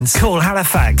Call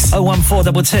Halifax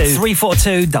 01422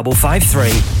 342 553.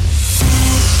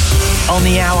 On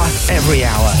the hour, every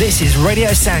hour. This is Radio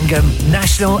Sangam,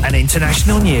 national and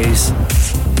international news.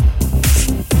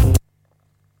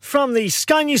 From the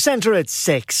Sky News Centre at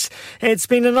 6. It's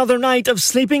been another night of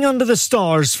sleeping under the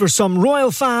stars for some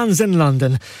royal fans in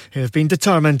London who have been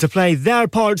determined to play their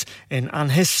part in an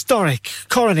historic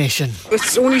coronation.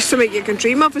 It's only something you can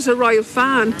dream of as a royal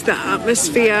fan. The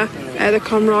atmosphere, the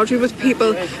camaraderie with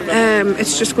people,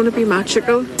 it's just going to be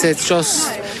magical. It's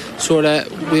just sort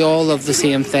of, we all love the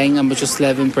same thing and we just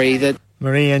live and breathe it.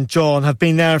 Marie and John have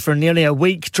been there for nearly a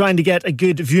week trying to get a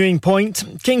good viewing point.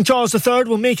 King Charles III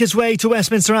will make his way to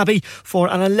Westminster Abbey for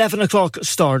an 11 o'clock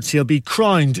start. He'll be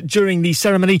crowned during the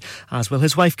ceremony, as will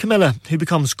his wife Camilla, who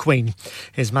becomes Queen.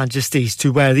 His Majesty's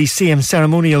to wear the same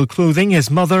ceremonial clothing his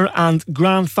mother and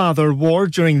grandfather wore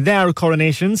during their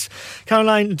coronations.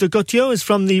 Caroline de Gauthieu is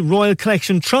from the Royal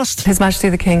Collection Trust. His Majesty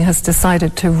the King has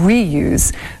decided to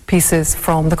reuse pieces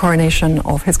from the coronation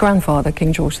of his grandfather,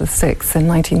 King George VI, in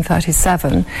 1937.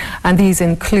 And these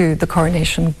include the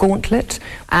coronation gauntlet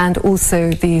and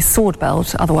also the sword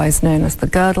belt, otherwise known as the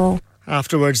girdle.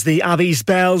 Afterwards, the Abbey's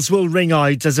bells will ring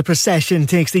out as a procession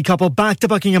takes the couple back to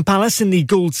Buckingham Palace in the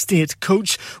Gold State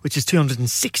coach, which is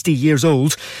 260 years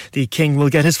old. The King will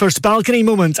get his first balcony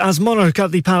moment as monarch at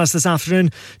the palace this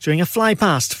afternoon during a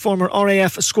fly-past. Former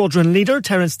RAF squadron leader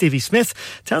Terence Davy-Smith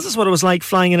tells us what it was like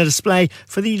flying in a display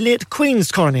for the late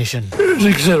Queen's coronation. It was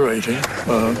exhilarating,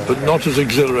 but not as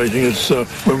exhilarating as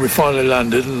when we finally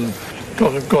landed and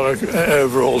got our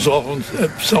overalls off and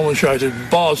someone shouted,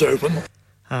 "Bars open."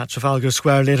 At Trafalgar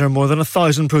Square later, more than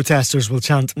 1,000 protesters will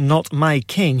chant "Not My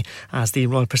King" as the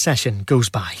royal procession goes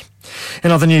by.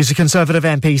 In other news, a Conservative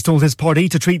MP told his party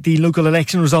to treat the local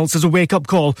election results as a wake-up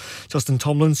call. Justin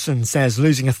Tomlinson says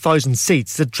losing 1,000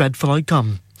 seats is a dreadful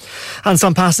outcome. And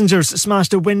some passengers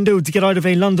smashed a window to get out of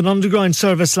a London Underground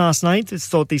service last night. It's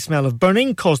thought the smell of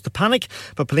burning caused the panic,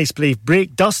 but police believe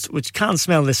brake dust, which can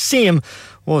smell the same,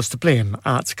 was to blame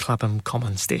at Clapham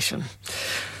Common Station.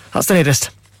 That's the latest.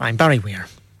 I'm Barry Weir.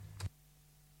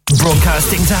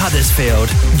 Broadcasting to Huddersfield,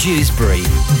 Dewsbury,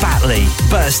 Batley,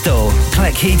 Birstall,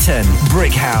 Cleckheaton,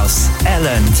 Brickhouse,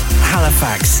 Elland,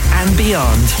 Halifax and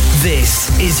beyond. This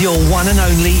is your one and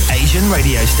only Asian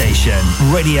radio station.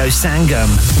 Radio Sangam,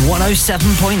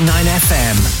 107.9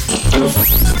 FM.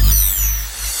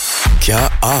 क्या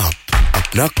आप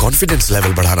अपना confidence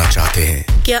level बढ़ाना चाहते हैं?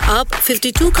 क्या आप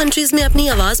 52 countries में अपनी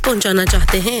आवाज पहुंचाना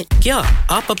चाहते हैं? क्या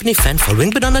आप अपनी फैन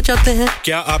फॉलोइंग बनाना चाहते हैं?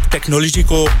 क्या आप टेक्नोलॉजी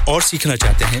को और सीखना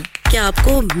चाहते हैं? क्या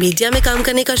आपको मीडिया में काम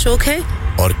करने का शौक है?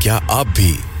 और क्या आप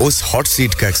भी उस हॉट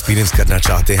सीट का एक्सपीरियंस करना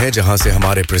चाहते हैं जहां से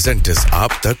हमारे प्रेजेंटर्स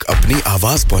आप तक अपनी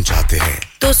आवाज पहुंचाते हैं?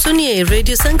 तो सुनिए,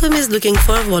 Radio Sangam is looking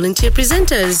for volunteer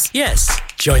presenters. Yes,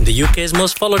 join the UK's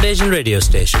most followed Asian radio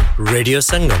station, Radio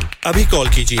Sangam. अभी कॉल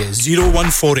कीजिए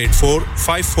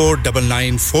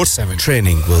 01484549947.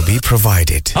 Training will be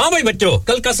provided. हाँ भाई बच्चों,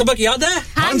 कल का सबक याद है?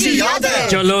 हाँ जी याद है.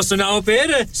 चलो सुनाओ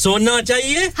फिर. सोना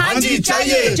चाहिए? हाँ जी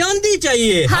चाहिए. चांदी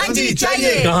चाहिए? हाँ जी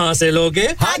चाहिए. कहाँ से लोगे?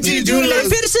 हाँ जी जूलर्स.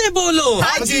 फिर से बोलो.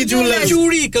 हाँ जी जूलर्स.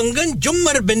 चूड़ी, कंगन,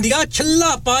 झुमर, बिंदिया,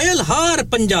 छल्ला, पायल, हार,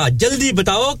 पंजा. जल्दी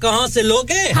बताओ कहाँ से लोगे?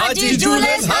 हाजी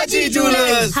जूलर्स. हाजी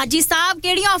जूलर्स. हाजी साहब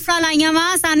केड़ी ऑफर लाईयां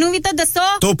वा सानू भी तो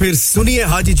दसो. तो फिर सुनिए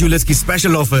हाजी जूलर्स की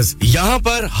स्पेशल ऑफर्स. यहाँ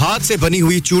पर हाथ से बनी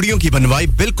हुई चूड़ियों की बनवाई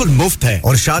बिल्कुल मुफ्त है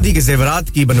और शादी के जेवरात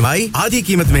की बनवाई आधी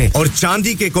कीमत में और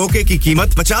चांदी के कोके की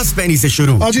कीमत 50 पैसे से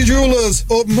शुरू. Haji Jewellers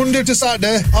open Monday to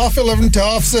Saturday, 11:30 to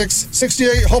 6:30,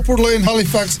 68 Hopwood Lane,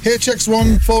 Halifax,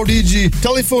 HX1 4DG.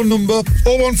 Telephone number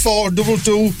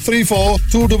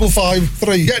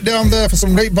 01422342553. Get down there for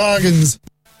some great bargains.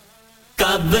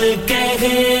 कब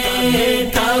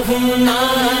कहता हूँ ना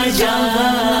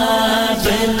याद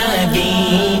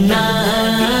नगीना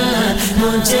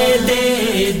मुझे दे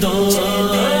दो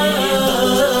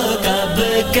कब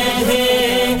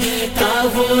कहता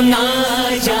हूँ ना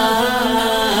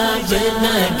याद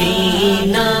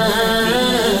नगीना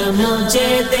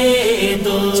मुझे दे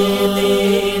दो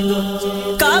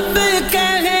कब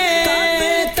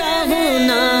कहता हूँ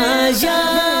ना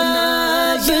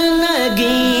याद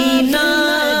नगीना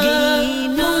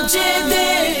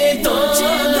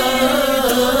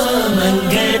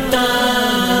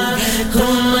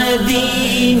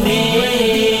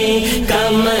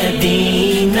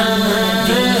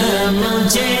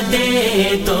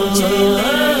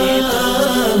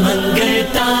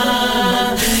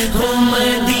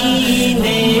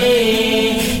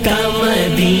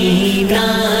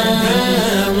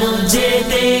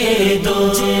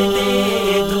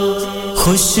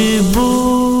खुशबू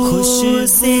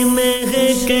से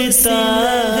महकता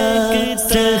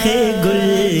रहे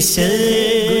गुलशन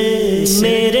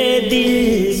میرے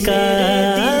دل کا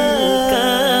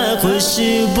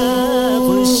خوشبو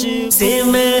سے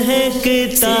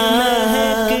مہکتا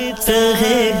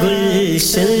ہے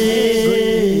گلشن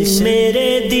میرے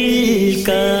دل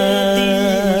کا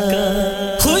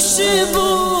خوشبو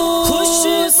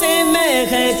سے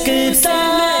مہکتا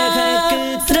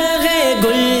ہے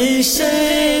گلشن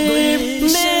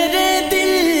میرے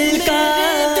دل کا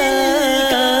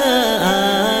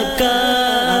آقا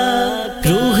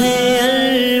روح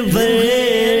انور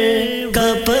کا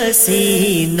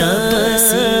پسینہ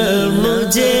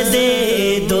مجھے دے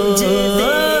دو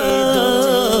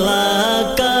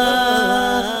آقا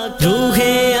روح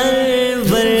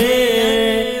انور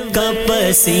کا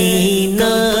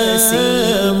پسینہ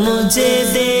مجھے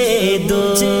دے دو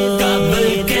کب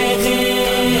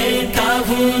کہتا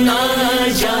ہوں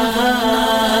نایاب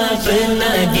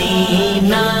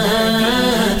نگینا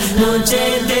مجھے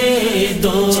دے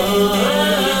دو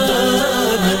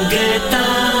منگتا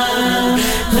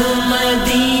ہوں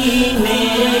مدینے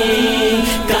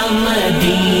کا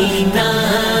مدینہ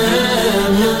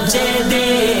مجھے دے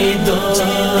دو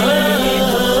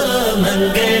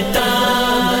منگتا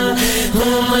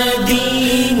ہوں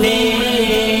مدینے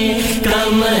کا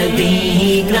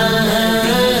مدینہ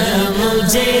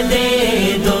مجھے دے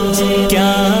دو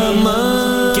کیا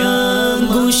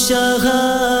مانگوں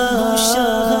شہاب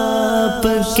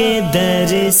کے در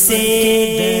سے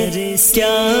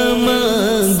کیا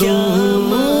مانگوں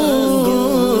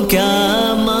کیا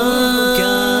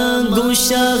مانگوں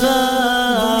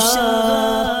شہاب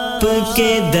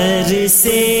کے در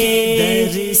سے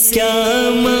کیا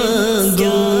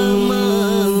مانگوں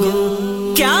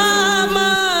کیا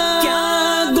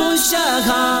مانگوں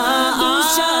شہاب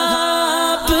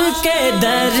کے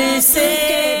در سے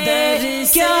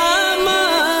کیا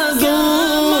مانگوں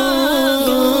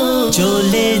جو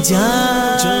لے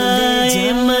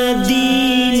جائے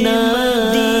مدینہ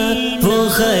وہ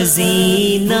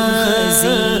خزینہ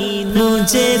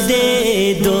مجھے دے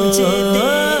دو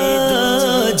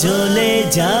جو لے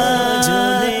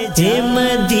جائے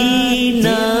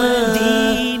مدینہ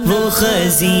وہ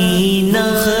خزینہ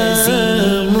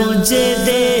مجھے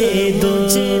دے دو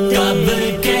کب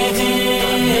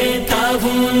کہتا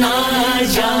ہوں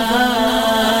نایاب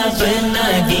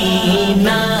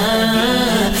نگینا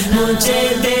مجھے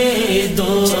دے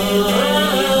دو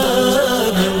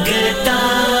منگتا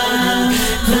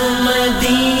ہوں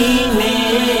مدینے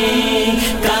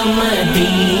کا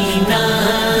مدینہ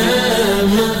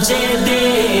مجھے دے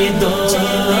دو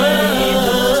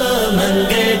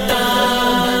منگتا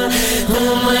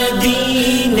ہوں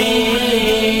مدینے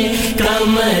کا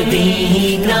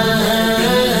مدینہ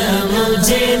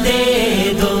مجھے دے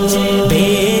دو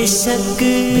بے شک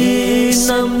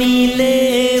نہ ملے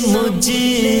مجھ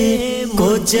کو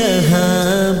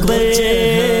جہاں بر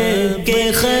کے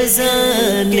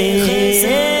خزانے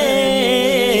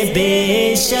بے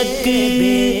شک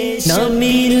نہ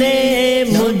ملے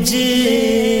مجھ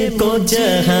کو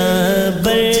جہاں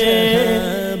بر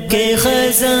کے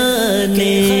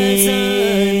خزانے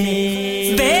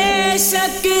بے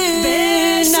شک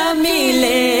نہ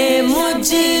ملے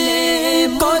مجھ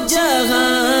کو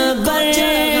جہاں بر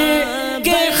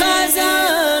کے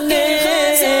خزانے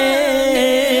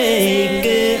ایک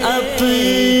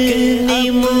اپنی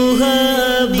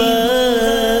محبت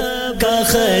کا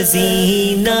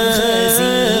خزینہ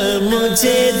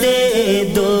مجھے دے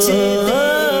دو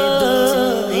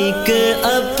ایک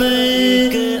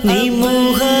اپنی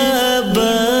محبت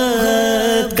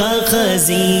کا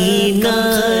خزینہ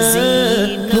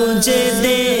مجھے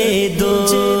دے دو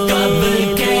کب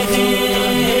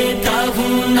کہتا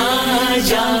ہوں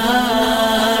نایاب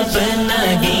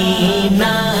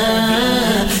نگینا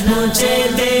مجھے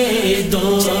دے دو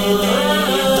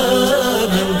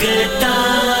منگتا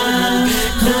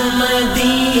ہوں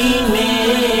مدینے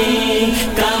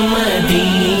کا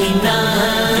مدینہ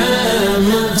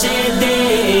مجھے دے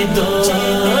دو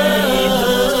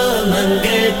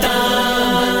منگتا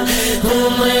ہوں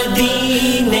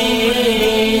مدینے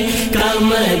کا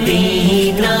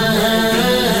مدینہ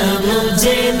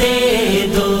مجھے دے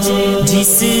دو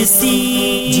جس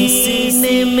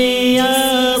سینے میں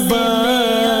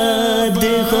آباد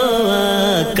ہو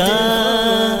آقا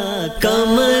کا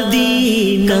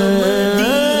مدینہ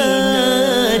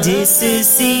جس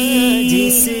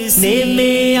سینے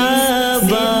میں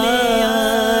آباد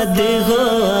ہو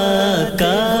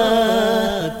آقا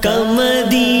کا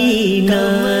مدینہ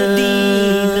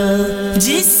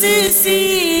جس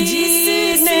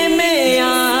سینے میں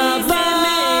آباد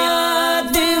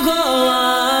ہو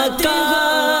آقا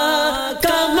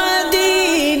کا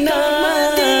مدینہ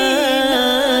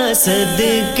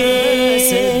صدقے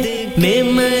میں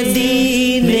مدینہ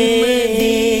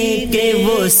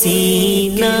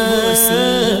सीना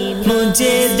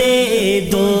मुझे दे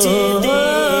दो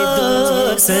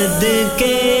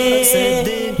सदके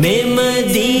में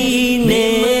मदीने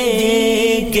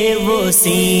के वो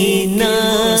सीना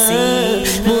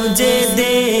मुझे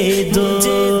दे दो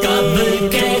कब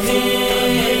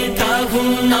कहता हूँ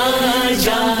ना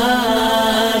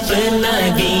याद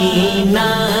नगीना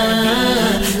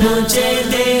मुझे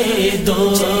दे दो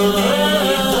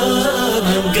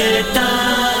मंगता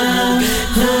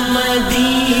हूँ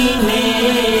मदीने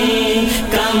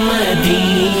का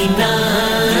मदीना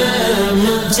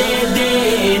मुझे दे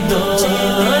दो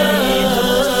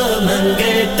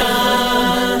मंगता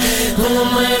हूँ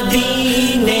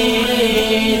मदीने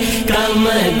का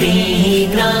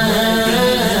मदीना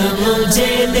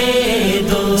मुझे दे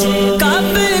दो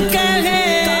कब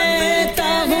कहता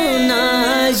हूँ ना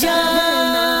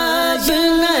याद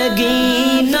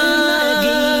नगीना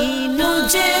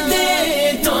मुझे दे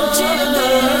दो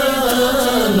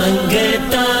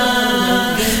मंगता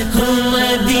हूँ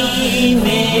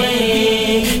मदीने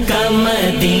का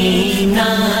मदीना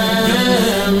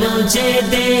मुझे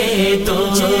दे दो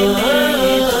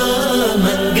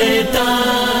मंगता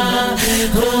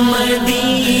हूँ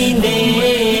मदीने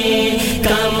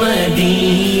का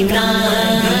मदीना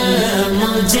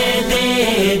मुझे दे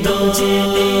दो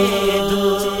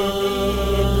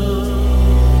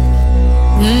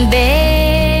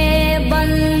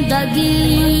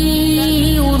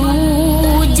बेबंदगी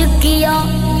उरूज किया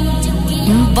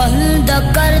बंद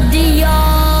कर दिया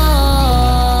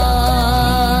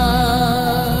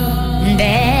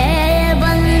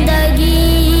बेबंदगी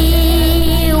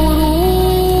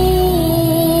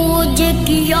उरूज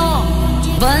किया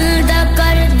बंद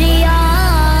कर दिया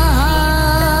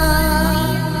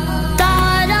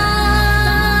तारा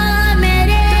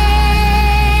मेरे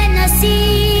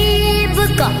नसीब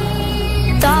का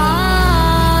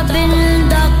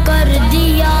ताबिंद कर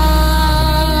दिया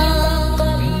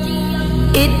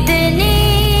इतनी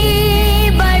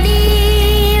बड़ी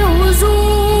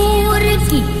हुजूर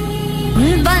की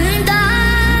बंदा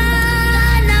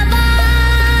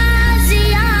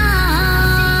नवाजिया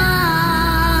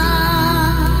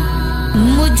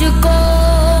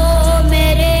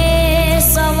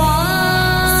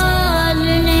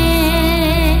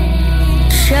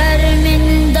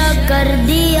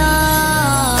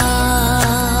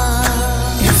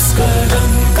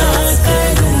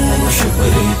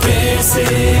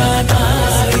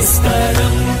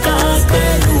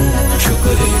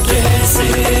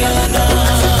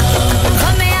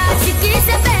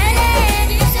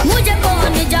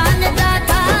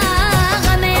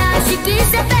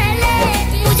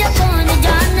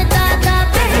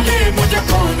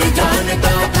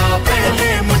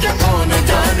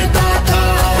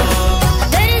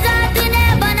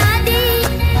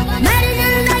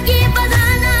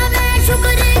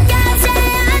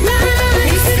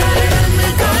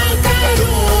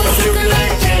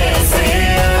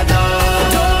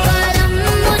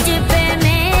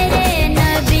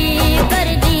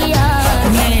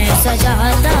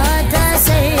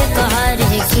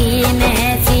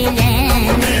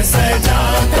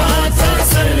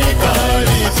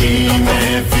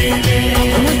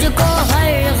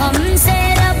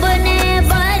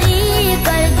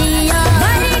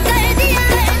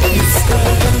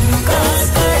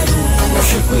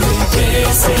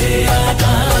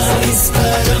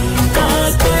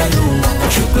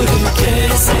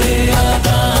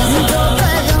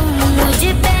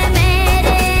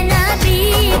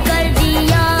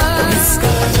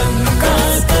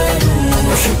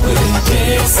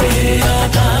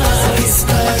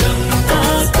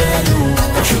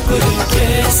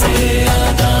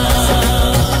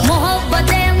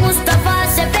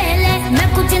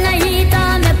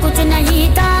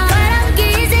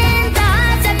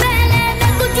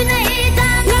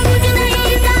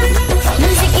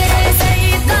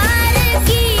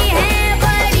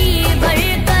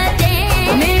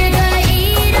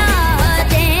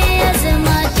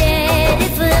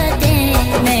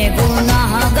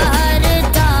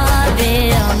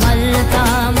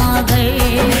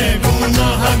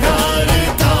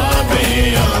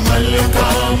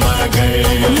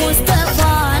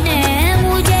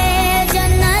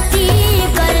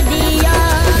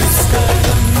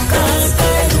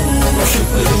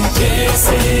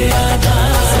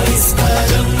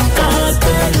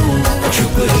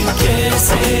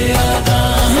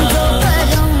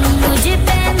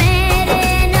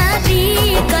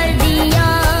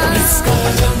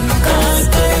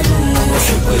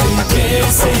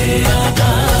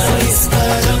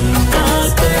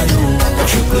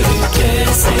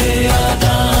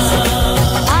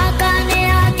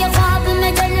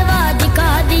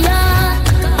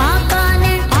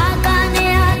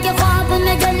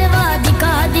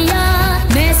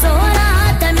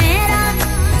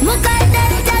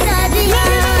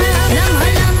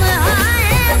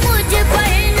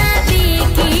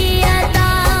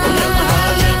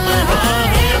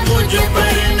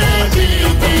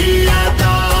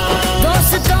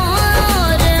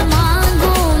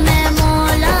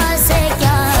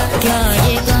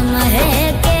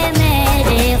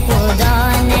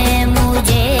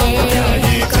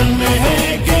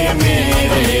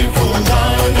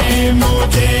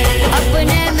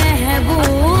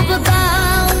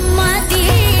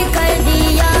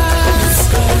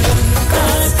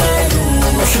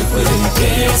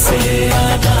कैसे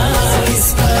अदा इस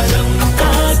करम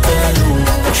का करूं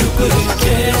शुक्र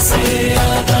कैसे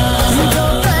अदा जो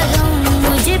करम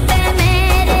मुझ पे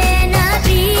मेरे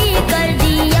नबी कर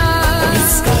दिया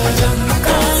इस करम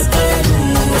का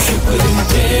करूं शुक्र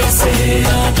कैसे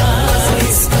अदा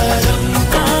इस करम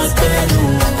का करूं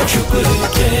शुक्र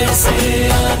कैसे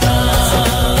अदा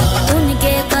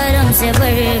उनके करम से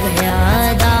बढ़ गया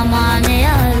दामान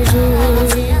आरज़ू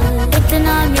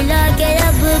इतना मिला कि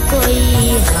अब कोई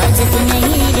हाजत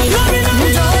नहीं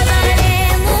रही जो तेरे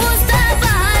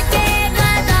मुस्तफा के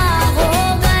गदा हो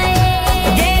गए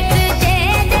देखते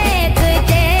देखते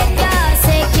क्या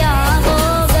से क्या हो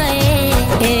गए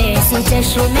ऐसी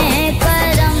चश्मे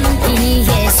करम की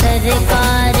है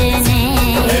सरकार ने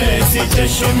ऐसी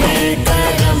चश्मे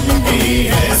करम की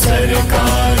है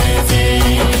सरकार ने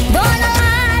दोनों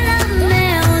आलम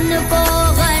में उनको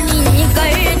गनी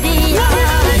कर दिया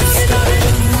इस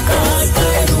करम का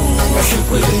करूं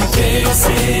शुक्र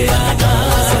कैसे अदा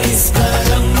इस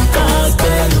करम का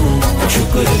करूं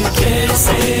शुक्र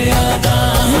कैसे अदा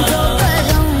जो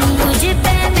करम मुझ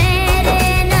पे मेरे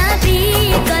नबी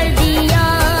कर दिया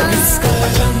इस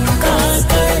करम का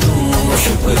करूं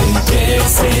शुक्र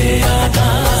कैसे अदा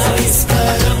इस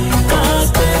करम का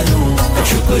करूं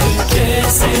शुक्र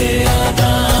कैसे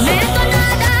अदा मैं तो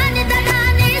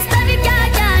नादान इस पर क्या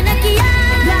जान किया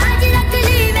लाज रख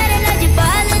ली मेरे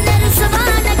लजपाल ने रुसवा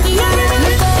न किया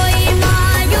कोई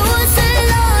मायूस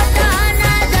लौटा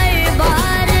ना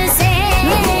दरबार से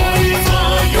कोई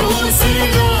मायूस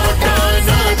लौटा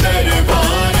ना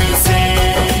दरबार से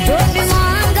जो भी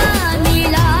मांगा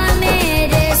मिला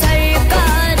मेरे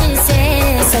सरकार से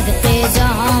सदके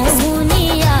जाऊं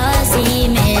नियाज़ी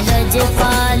में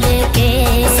लजपाल के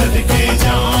सदके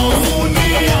जाऊं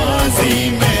नियाज़ी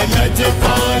में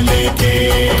लजपाल के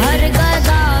हर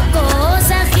गदा को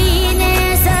सखी ने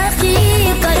सखी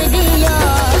कर दिया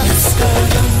इस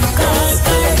करम का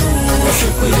करूं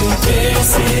शुक्र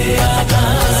कैसे अदा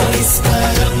इस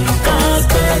करम का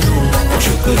करूं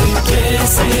शुक्र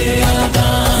कैसे अदा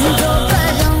जो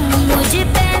करम मुझ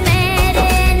पे मेरे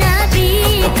नबी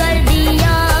कर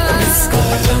दिया इस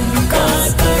करम का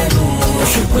करूं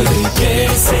शुक्र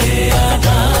कैसे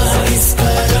अदा इस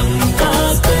करम का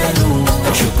करूं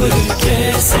शुक्र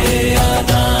कैसे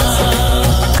अदा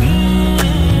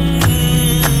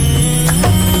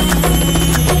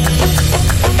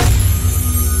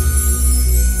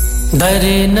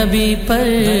दरे नबी पर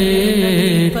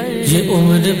ये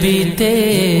उम्र बीते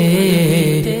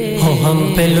हो हम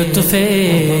पे लुत्फे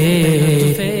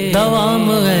दवाम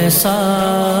ऐसा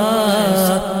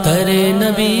दरे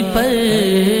नबी पर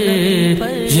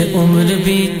ये उम्र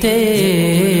बीते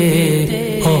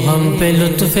हो हम पे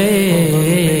लुत्फे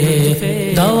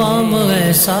दवाम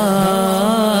ऐसा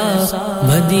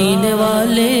मदीने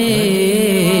वाले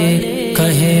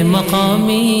कहे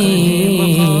मकामी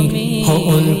हो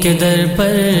उनके दर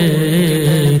पर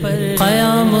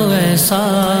क़याम ऐसा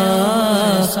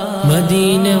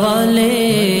मदीने वाले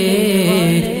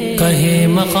कहे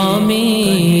मकामी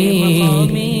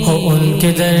हो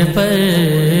उनके दर पर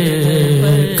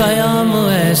क़याम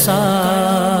ऐसा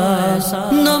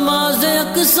नमाज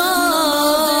अक़सा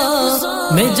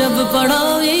में जब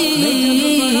पढ़ाई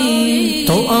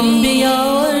तो अंबिया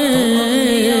और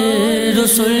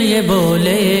रसूल ये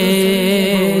बोले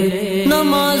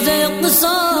नमाज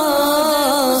अक़सा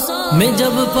में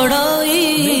जब पढ़ाई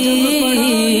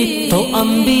तो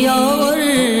अंबिया और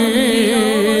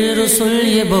रसूल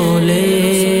ये बोले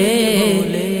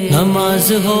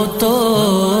नमाज हो तो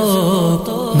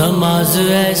नमाज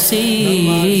ऐसी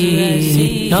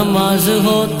नमाज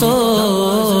हो तो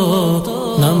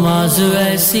नमाज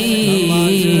ऐसी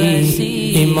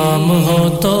इमाम हो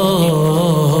तो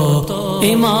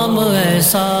इमाम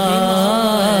ऐसा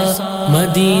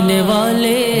मदीने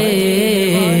वाले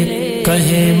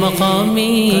कहे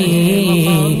मकामी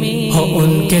हो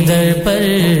उनके दर पर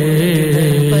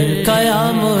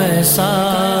क़याम ऐसा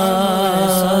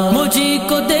मुझी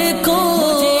को देखो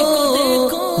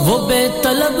वो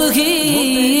बेतलब ही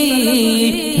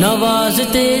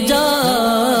नवाजते जा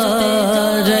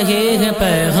रहे हैं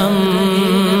पैगम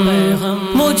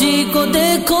मुझी को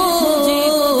देखो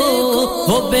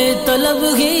वो बेतलब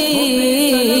ही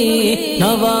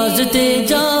नवाजते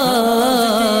जा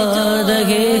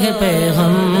रहे हैं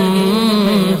पैगम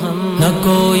न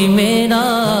कोई मेरा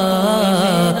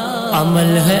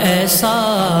अमल है ऐसा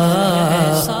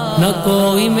न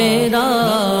कोई मेरा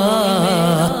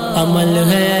अमल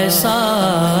है ऐसा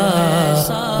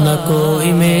न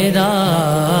कोई मेरा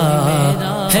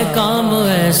है काम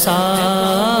ऐसा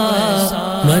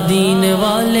मदीने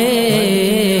वाले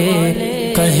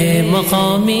कहे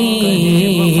मकामी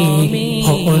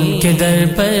हो उनके दर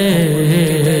पर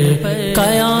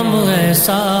कयाम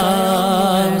ऐसा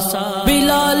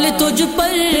बिलाल तुझ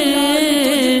पर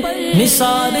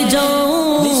निसार जाऊं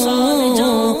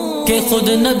कि खुद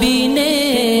नबी ने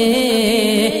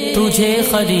तुझे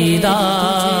खरीदा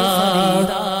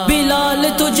बिलाल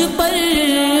तुझ पर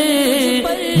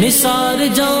निसार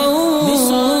जाऊं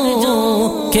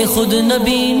कि खुद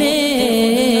नबी ने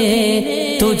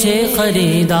तुझे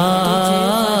खरीदा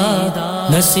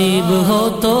नसीब हो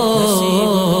तो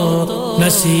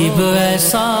नसीब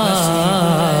ऐसा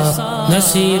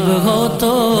नसीब हो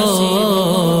तो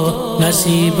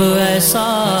नसीब ऐसा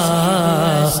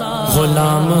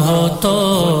गुलाम हो तो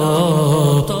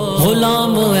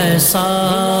गुलाम ऐसा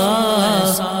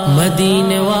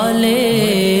मदीने वाले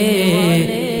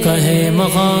कहे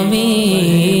मकामी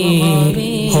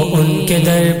हो उनके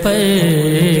दर पर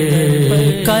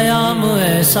कयाम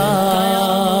ऐसा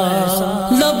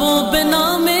लबों पे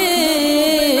नामे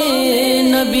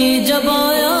नबी जब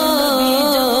आया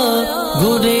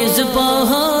गुरेज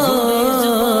पहाड़ों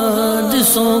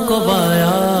को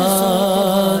पाया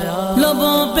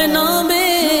लबों पे नामे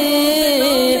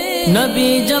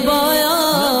नबी जब आया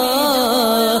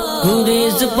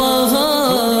गुरेज पहाड़ों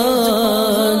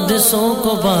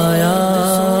को पाया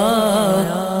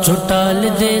जो टाल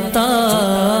देता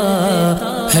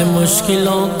है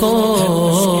मुश्किलों को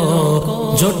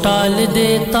जो टाल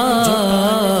देता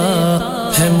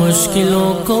है मुश्किलों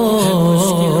को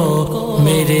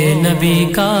मेरे नबी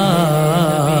का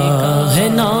है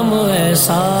नाम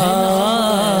ऐसा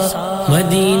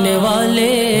मदीने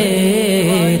वाले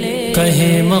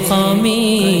कहे मकामी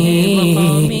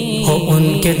हो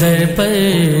उनके दर पर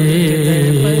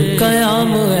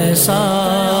कयाम ऐसा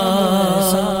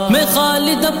मैं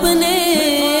खालिद अपने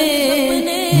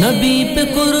नबी पे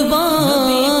कुर्बान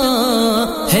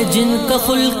है जिनका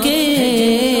खुल्के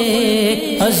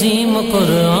अजीम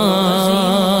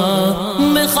कुरान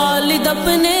मैं खालिद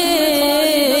अपने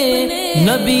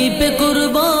नबी पे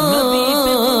कुर्बान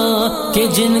के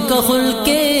जिनका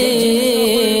खुल्के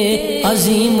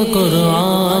अजीम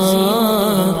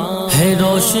कुरान है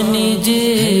रोशनी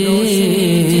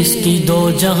जिसकी दो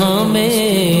जहां में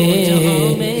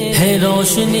है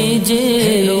रोशनी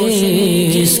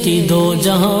जिसकी दो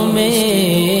जहां में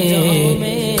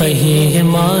कहीं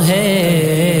हिमा है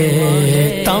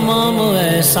तमाम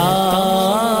ऐसा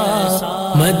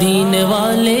मदीने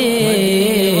वाले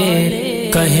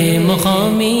कहे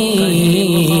मकामी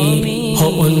हो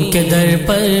उनके दर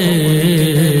पर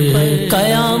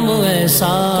कयाम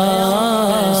ऐसा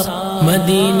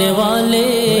मदीने वाले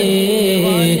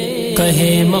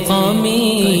कहे मकामी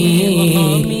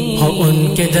हो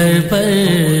उनके दर पर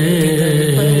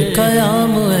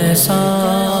कयाम ऐसा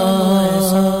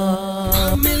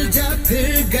मिल जा फिर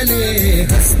गले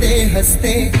हंसते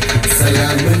हंसते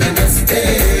सलाम नमस्ते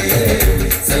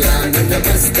सलाम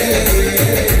नमस्ते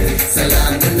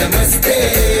सलाम नमस्ते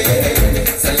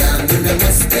सलाम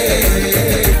नमस्ते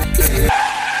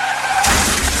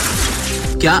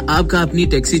क्या आपका अपनी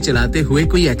टैक्सी चलाते हुए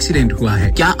कोई एक्सीडेंट हुआ है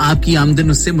क्या आपकी आमदन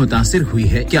उससे मुतासिर हुई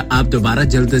है क्या आप दोबारा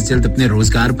जल्द से जल्द अपने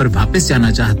रोजगार पर वापस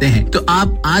जाना चाहते हैं तो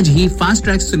आप आज ही फास्ट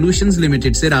ट्रैक सॉल्यूशंस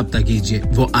लिमिटेड से राब्ता कीजिए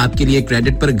वो आपके लिए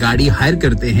क्रेडिट पर गाड़ी हायर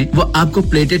करते हैं वो आपको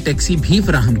प्लेटेड टैक्सी भी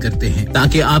फराहम करते हैं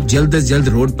ताकि आप जल्द से जल्द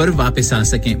रोड पर वापस आ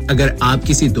सकें अगर आप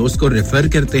किसी दोस्त को रेफर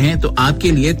करते हैं तो आपके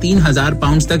लिए 3000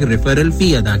 पाउंड तक रेफरल फी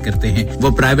अदा करते हैं वो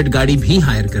प्राइवेट गाड़ी भी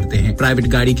हायर करते हैं प्राइवेट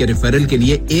गाड़ी के रेफरल के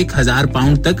लिए 1000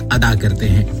 पाउंड तक अदा करते हैं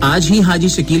आज ही हाजी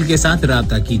शकील के साथ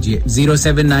राब्ता कीजिए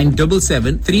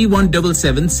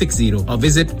 07977317760 और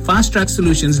visit fast track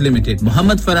solutions limited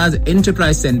Mohammad Faraz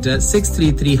enterprise centre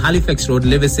 633 Halifax road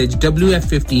Liversedge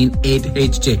WF15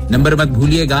 8HJ number मत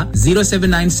भूलिएगा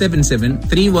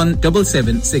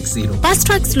 07977317760 Fast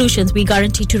Track Solutions we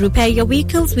guarantee to repair your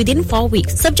vehicles within 4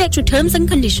 weeks subject to terms and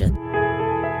conditions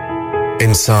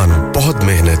इंसान बहुत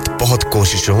मेहनत बहुत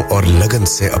कोशिशों और लगन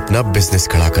से अपना बिजनेस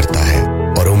खड़ा करता है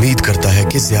और उम्मीद करता है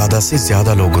कि ज्यादा से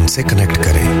ज्यादा लोग उनसे कनेक्ट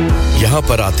करें यहाँ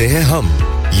पर आते हैं हम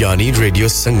यानी रेडियो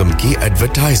संगम की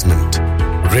एडवर्टाइजमेंट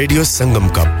रेडियो संगम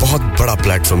का बहुत बड़ा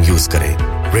प्लेटफॉर्म यूज करें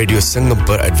रेडियो संगम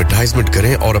पर एडवर्टाइजमेंट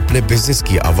करें और अपने बिजनेस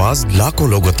की आवाज लाखों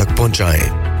लोगों तक पहुंचाएं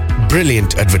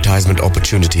Brilliant advertisement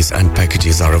opportunities and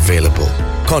packages are available.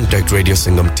 Contact Radio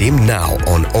Singham team now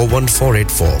on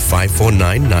 01484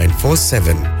 549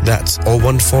 947. That's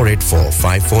 01484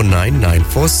 549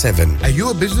 947. Are you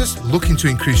a business looking to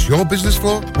increase your business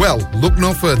flow? Well, look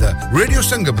no further. Radio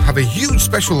Singham have a huge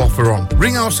special offer on.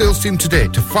 Ring our sales team today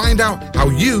to find out how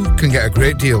you can get a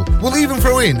great deal. We'll even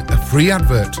throw in a free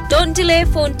advert. Don't delay,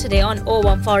 phone today on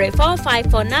 01484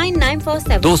 549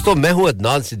 947. दोस्तों मैं हूं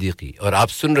अदनान सिद्दीकी और आप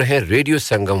सुन रहे हैं radio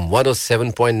Sangam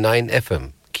 107.9 FM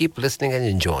Keep listening and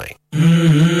enjoying.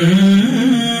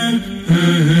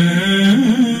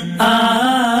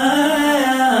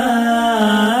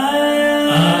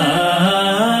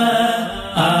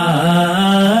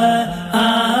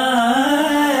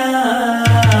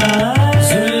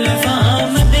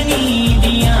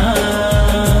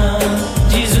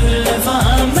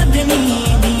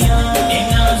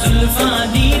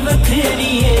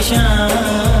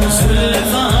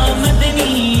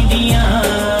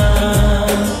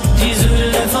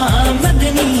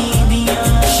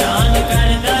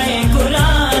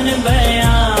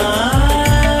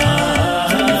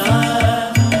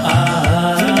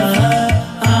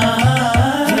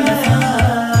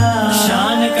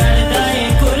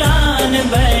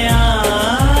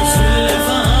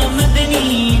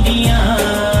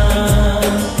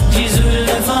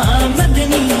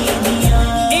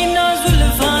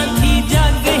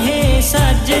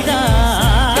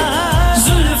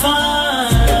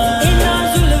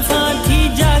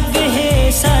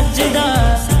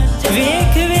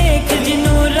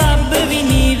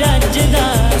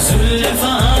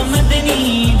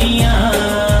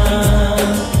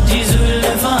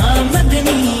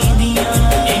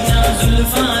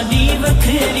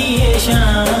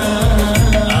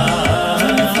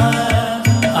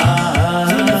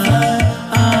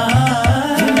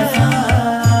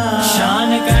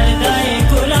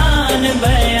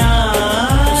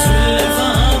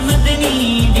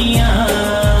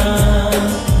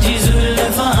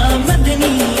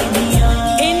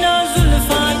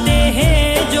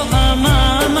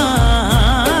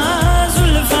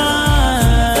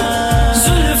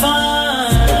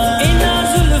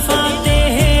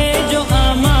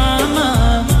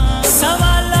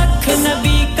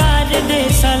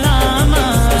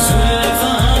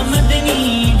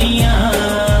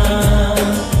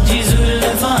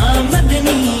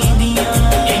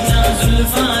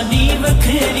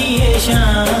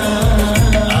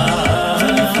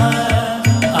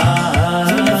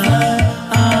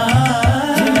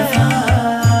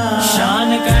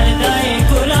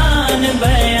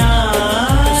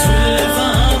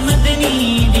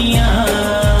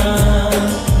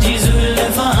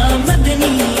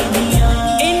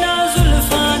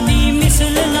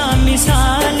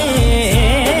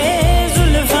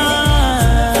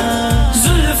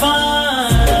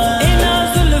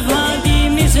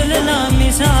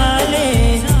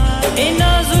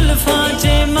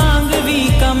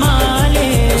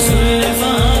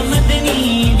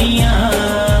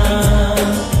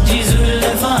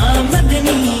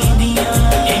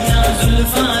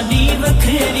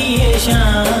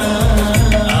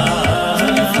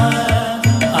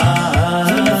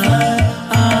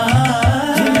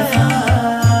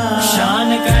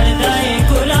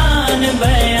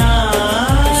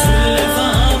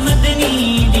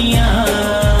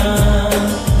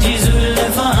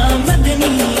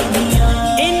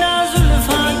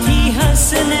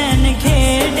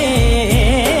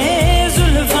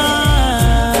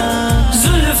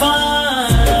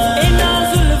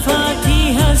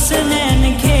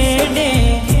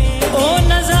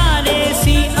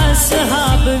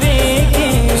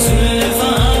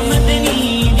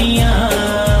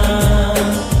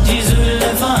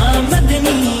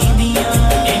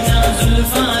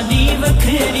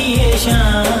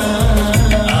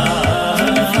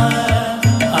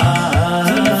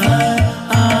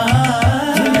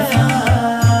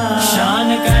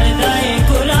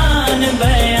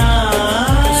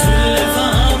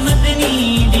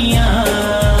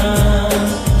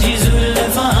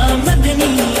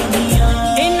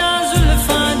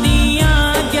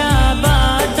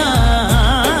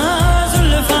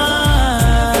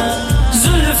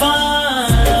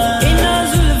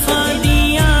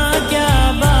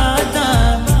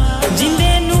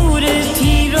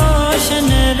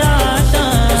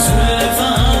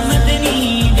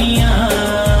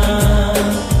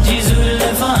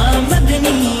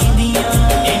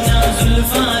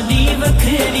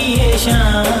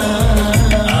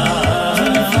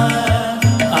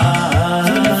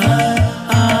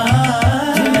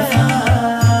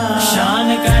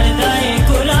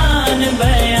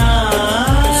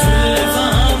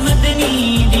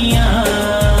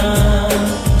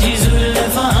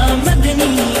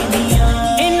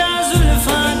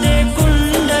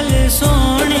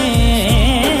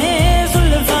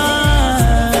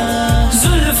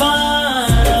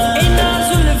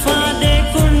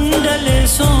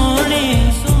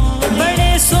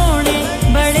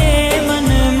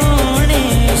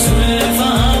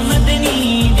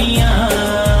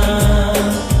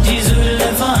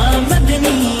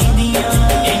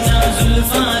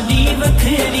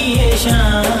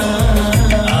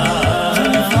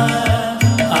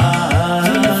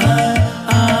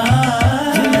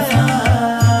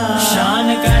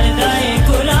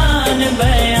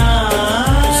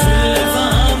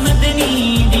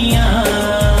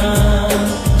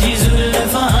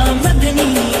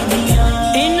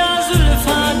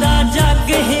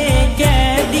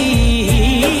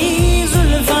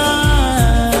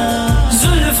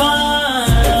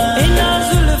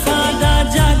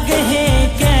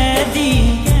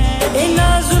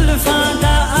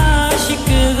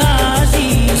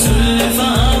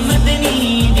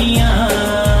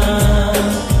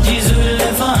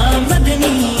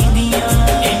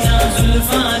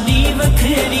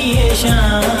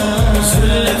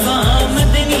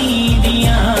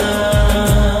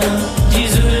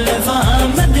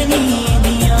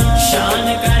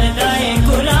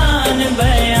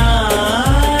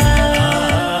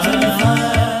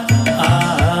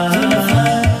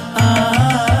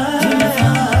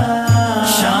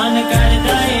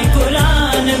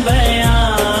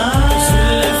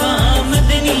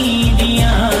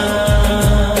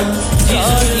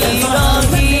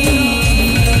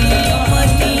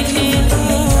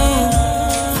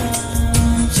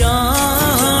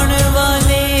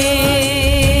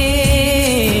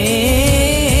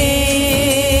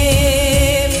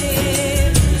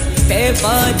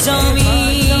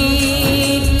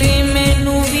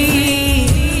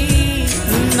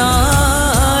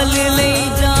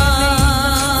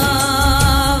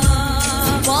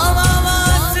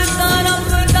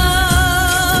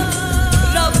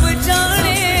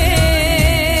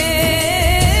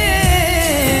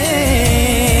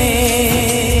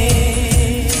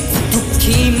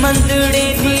 बड़े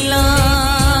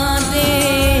दिलां दे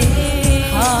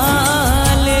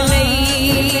हाल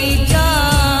लई जा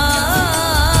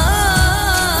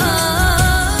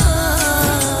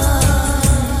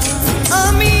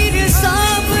अमीर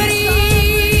साबरी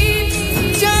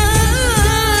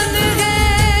जान है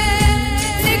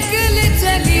निकल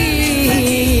चली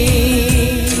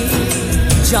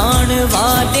जान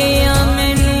वाले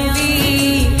मैनू भी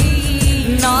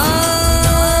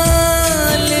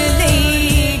नाल ले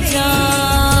जा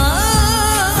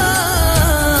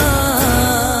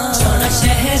जाना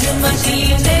शहर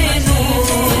मदीने नू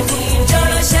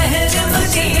जाना शहर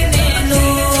मदीने नू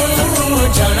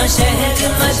जाना शहर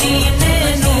मदीने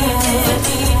नू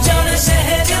जाना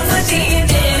शहर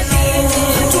मदीने नू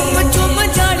चुम चुम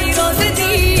जानी रोज़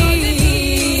दी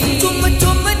चुम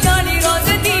चुम जानी रोज़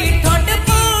दी ठंड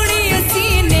पानी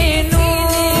सीने नू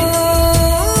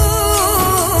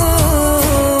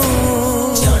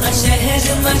जाना शहर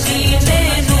मदीने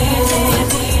नू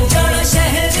जाना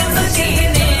शहर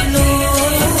मदीने नू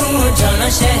जाना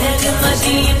शहर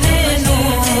मदीने नू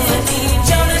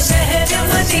जाना शहर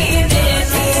मदीने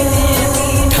नू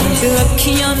ठंड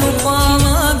अखियां नू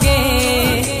पावांगे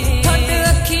ठंड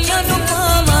अखियां नू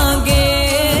पावांगे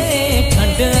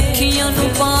ठंड अखियां नू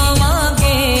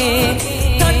पावांगे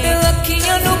ठंड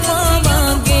अखियां नू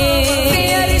पावांगे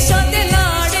प्यारे साथे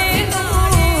लाड़े नू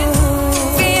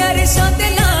प्यारे साथे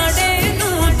लाड़े नू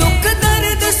दुख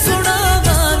दर्द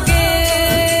सुनावांगे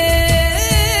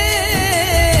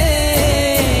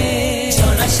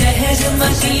जाना शहर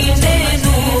मदीने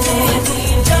नू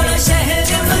जाना शहर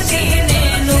मदीने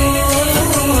नू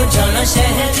जाना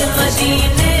शहर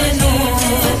मदीने नू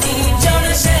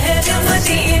जाना शहर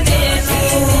मदीने नू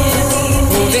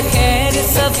होवे खैर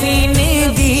सफीने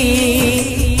दी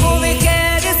होवे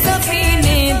खैर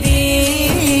सफीने दी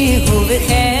होवे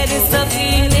खैर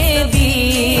सफीने दी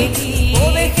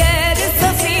होवे खैर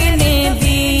सफीने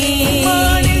दी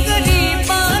मान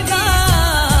गरीबां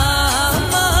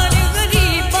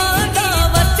दा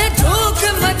वत झोंक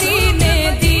मदीने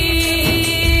दी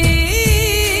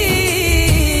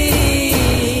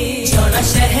जाना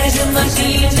शहर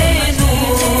मदीने नू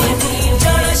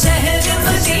जाना शहर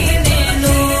मदीने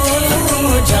नू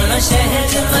जाना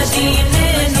शहर मदीने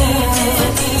नू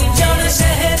जाना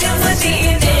शहर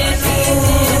मदीने नू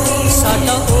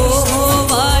साडा ओ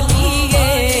वालीए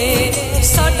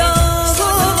साडा ओ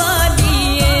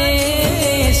वालीए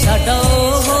साडा ओ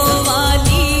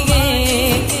वालीए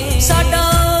साडा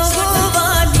ओ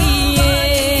वालीए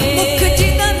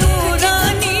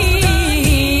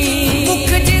मुख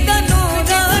जिदा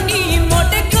नूरानी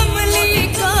मोटे कमली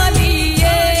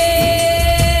कालीए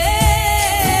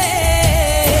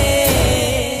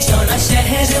जाना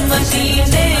शहर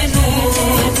मदीने नू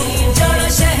जाना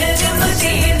शहर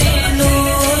मदीने नू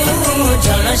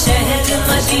जाना शहर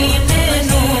मदीने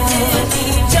नू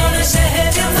जाना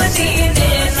शहर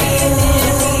मदीने नू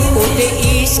ओदे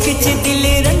इश्क च दिल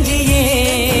रंगिए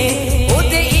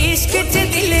ओदे इश्क च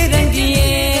दिल रंगिए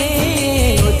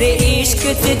ओदे इश्क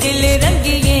च दिल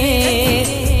रंगिए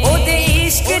ओदे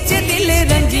इश्क च दिल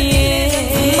रंगिए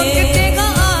मंगतेगा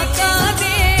आका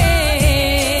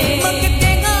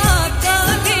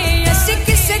दे अस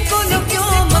किसे कोल क्यों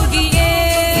मंगिए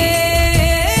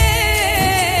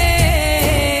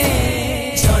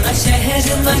जाना शहर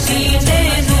मदीने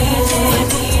नू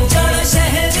जाना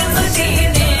शहर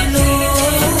मदीने नू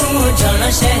जाना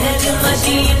शहर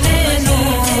मदीने नू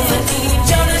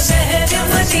जाना शहर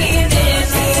मदीने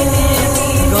नू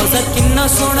रोज़ा किन्ना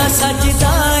सोहना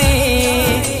सजदा ए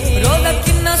रोज़ा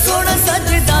किन्ना सोहना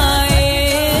सजदा ए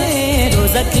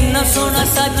रोज़ा किन्ना सोहना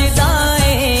सजदा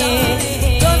ए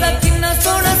रोज़ा किन्ना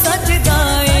सोहना सजदा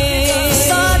ए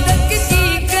सादक की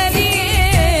करिए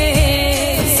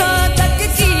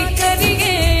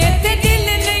इत्थे दिल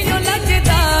नहीं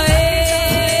लगदा ए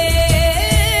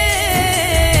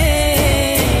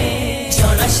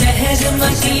जाना शहर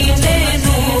मदीने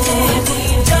नू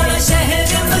जाना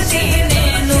शहर मदीने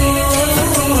नू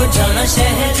जाना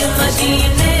शहर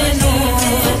मदीने नू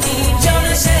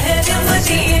जाना शहर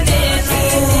मदीने नू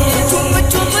चुम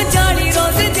चुम जानी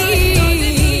रोज़ दी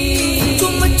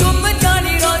चुम चुम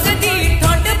जानी रोज़ दी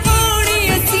ठंड पानी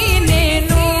सीने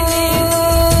नू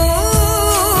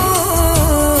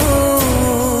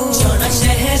जाना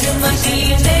शहर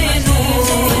मदीने नू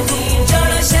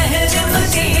जाना शहर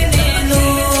मदीने नू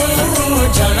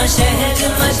जाना शहर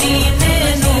मदीने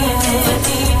नू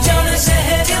जाना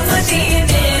शहर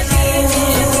मदीने नू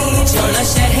जाना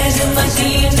शहर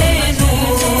मदीने नू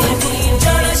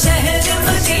जाना शहर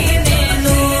मदीने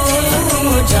नू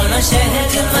जाना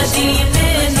शहर मदीने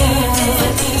नू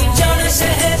जाना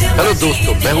शहर हेलो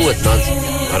दोस्तों मैं हूं अदनान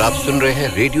और आप सुन रहे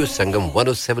हैं रेडियो संगम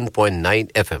 107.9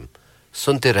 FM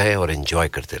सुनते रहें और एंजॉय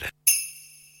करते रहें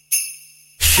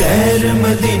शहर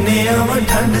मदीने आवा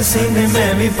ठंड सीने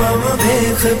मैं भी पावा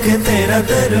देख के तेरा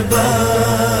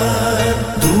दरबार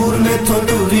दूर में तो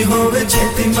दूरी होवे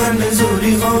छेती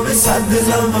मंजूरी होवे सद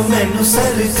लव मैनू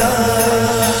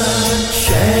सरकार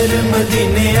शहर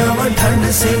मदीने आवा ठंड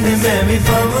सीने मैं भी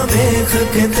पावा देख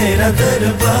के तेरा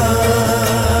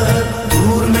दरबार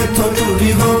दूर में तो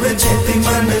दूरी होवे छेती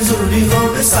मंजूरी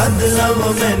होवे सद लव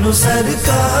मैनू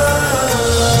सरकार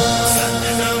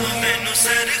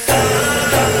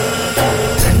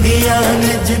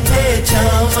ने जिथे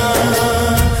छावा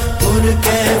पुर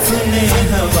कैफ ने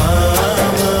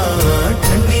हवावा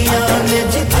ठंडियां ने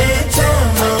जिथे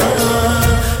छावा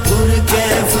पुर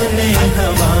कैफ ने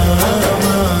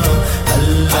हवावा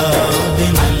अल्लाह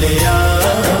दिन ले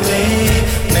आवे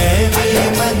मैं भी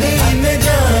मदीने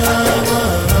जावा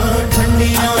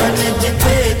ठंडियां ने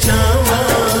जिथे छावा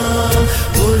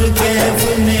पुर कैफ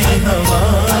ने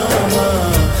हवावा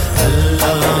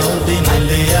अल्लाह दिन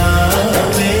ले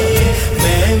आवे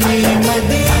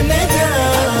मदीने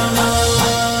जावा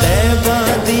तैबा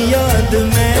दी याद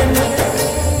मैनू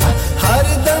हर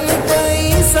दम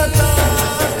पई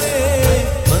सतावे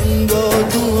मंगो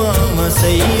दुआ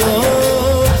मसैयो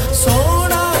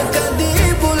सोना कदी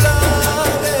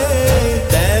बुलावे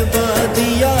तैबा दी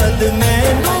याद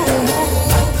मैनू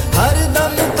हर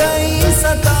दम पई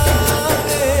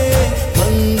सतावे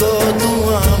मंगो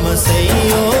दुआ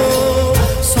मसैयो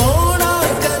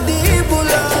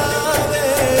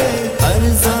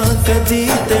कदी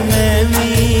ते मैं भी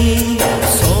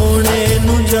सोने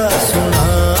नु जा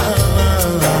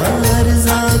सुनावा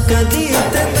अर्ज़ा कदी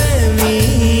ते मैं भी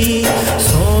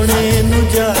सोने नु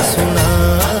जा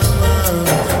सुनावा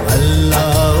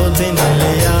अल्लाह दिन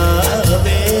ले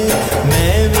आवे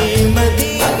मैं भी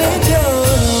मदीने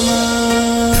जावा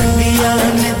ठंडियां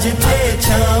ने जिथे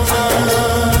छावा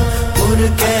पुर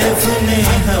कैफ ने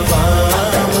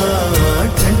हवावा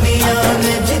ठंडियां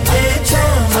ने जिथे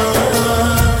छावा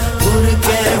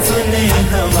ने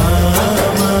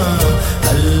हवामा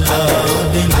अल्लाह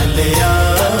दिन ले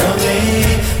आवे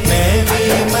मैं भी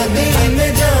मदीने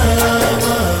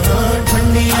जावा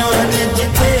ठंडियां ने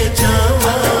जिथे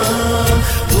छावा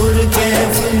पुर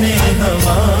कैफ ने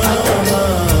हवामा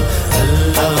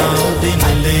अल्लाह दिन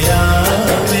ले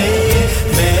आवे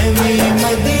मैं भी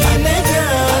मदीने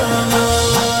जावा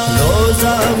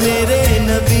रोज़ा मेरे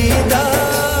नबी दा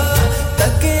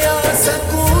तकिया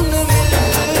सकून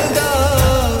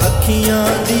अखियां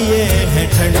दिए है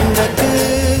ठंडक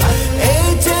ए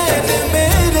चैन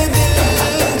मेरे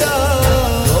दिल दा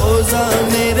रोज़ा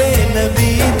मेरे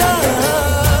नबी दा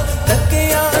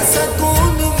तकिया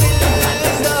सकून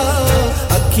मिलदा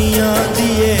अखियां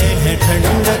दिए है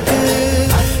ठंडक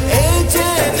ए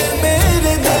चैन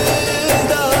मेरे दिल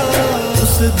दा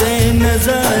उस दे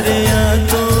नज़ारियां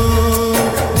तो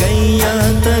गईयां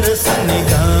तरस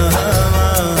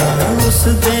निगाहां उस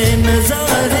दे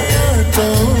नज़ारियां तो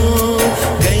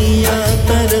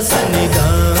तरस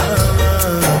निगाहां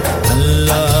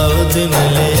अल्लाह दिन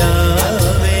ले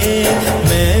आवे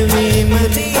मैं भी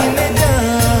मदीने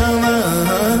जावा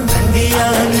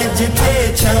ठंडियां ने जिथे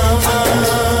छावा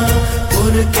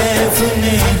पुर कैफ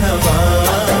ने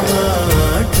हवावा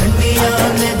ठंडियां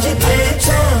ने जिथे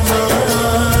छावा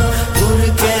पुर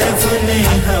कैफ ने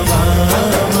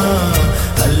हवावा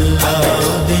अल्लाह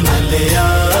दिन ले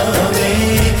आवे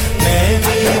मैं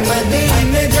भी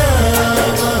मदीने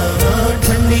जावा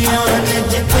ठंडियां ने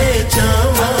जिथे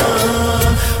छावा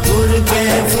पुर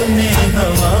कैफ ने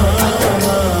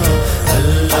हवावा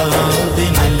अल्लाह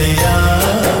दिन ले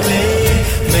आवे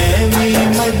मैं भी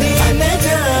मदीने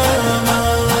जावा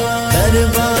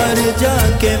दरबार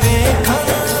जाके वेखा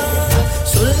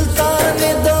सुल्तान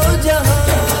दो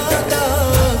जहां दा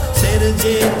सिर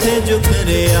जिथे झुक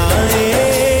रे आए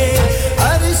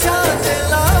अरशात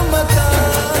लामता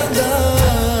दा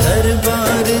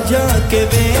दरबार जाके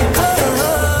वेखा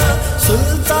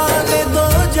सुल्तान दो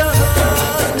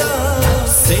जहां दा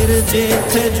सिर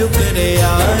जिथे झुक रे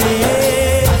आए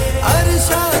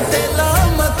अरशात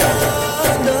लामता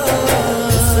दा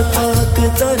उस पाक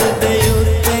दर दे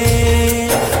उत्ते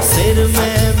सिर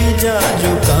मैं भी जा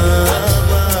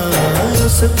झुकावा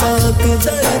उस पाक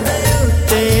दर दे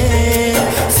उत्ते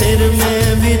सिर मैं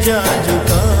भी जा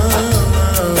झुकावा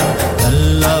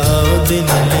अल्लाह दिन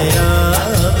ले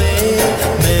आवे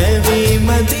मैं भी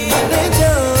मदीने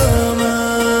जावा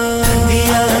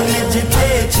ठंडियां ने जिथे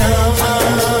छावा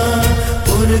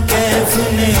पुर कैफ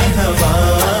ने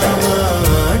हवावा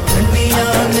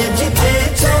ठंडियां ने जिथे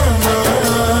छावा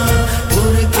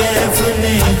पुर कैफ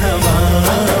ने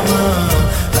हवावा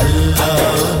अल्लाह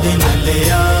दिन ले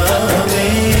आ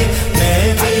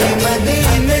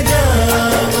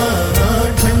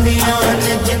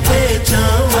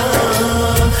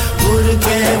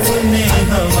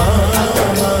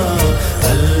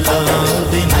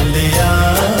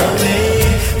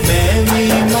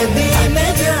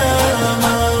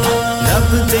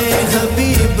रब दे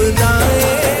हबीब दाए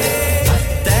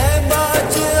तैबा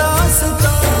च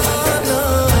आस्ताना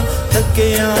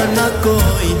तकिया ना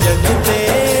कोई जग पे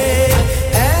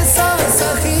ऐसा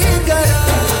सखी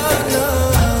घराना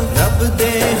रब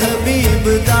दे हबीब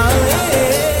दाए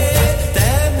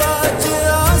तैबा च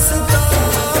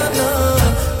आस्ताना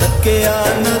तकिया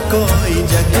ना कोई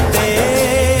जग पे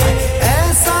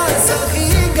ऐसा सखी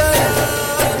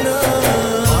घराना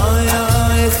आया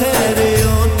खैर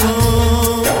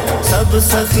सब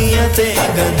सखियां ते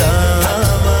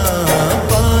गदावा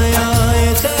पाया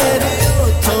खैर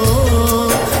उठो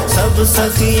सब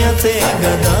सखियां ते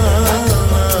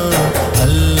गदावा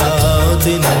अल्लाह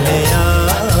दिन ले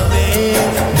आवे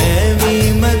मैं भी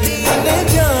मदीने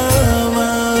जावा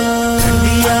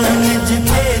ठंडिया में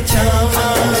जिथे छावा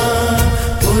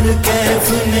पुर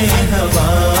कैफ ने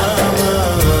हवावा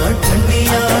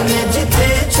ठंडिया में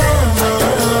जिथे छावा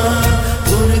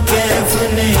पुर कैफ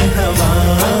ने हवा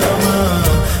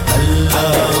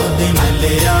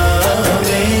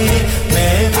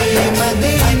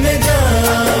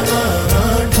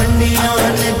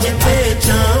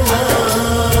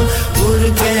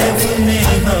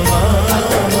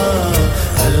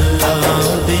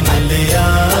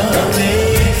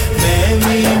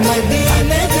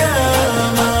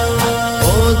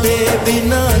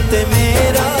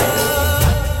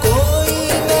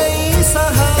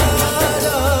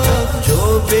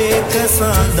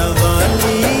कसांदा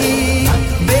वाली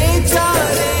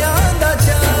बेचारे आंदा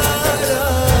चारा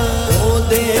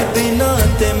ओदे बिना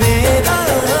ते मेरा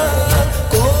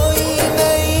कोई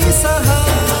नहीं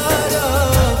सहारा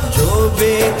जो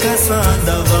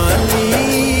बेकसांदा वाली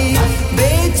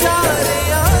बेचारे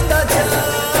आंदा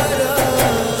चारा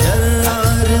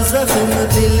जरार जख्म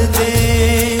दिल दे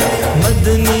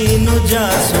मदनी नु जा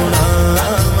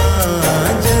सुनावा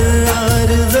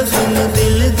जरार जख्म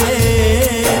दिल दे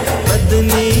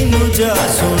नीनु जा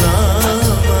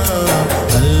सुनावा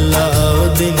अल्लाह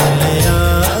दिन ले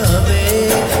आवे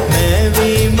मैं भी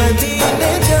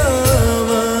मदीने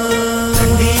जावा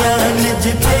ठंडिया ने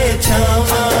जिथे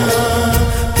छावा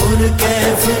पुर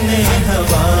कैफ ने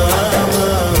हवावा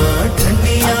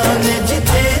ठंडिया ने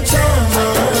जिथे छावा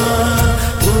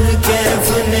पुर कैफ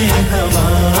ने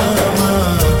हवावा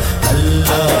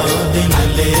अल्लाह दिन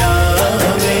ले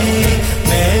आवे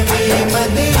मैं भी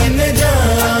मदीने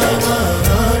जावा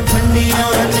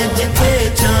जिथे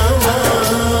छावा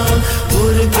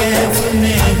पुर कैफ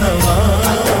ने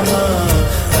हवावा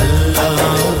अल्लाह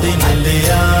दिन ले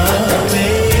आवे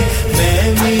मैं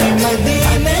भी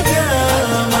मदीने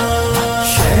जावा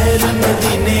शहर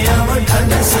मदीने आवा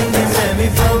ठंड सिंह मैं भी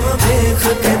पावा देख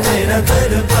के तेरा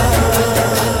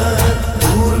दरबार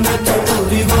दूर में तो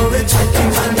दूरी होवे छठी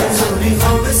मंजूरी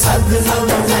होवे सद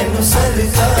लावा मैनू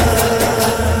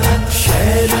सरकार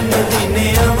शहर मदीने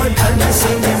आवा ठंड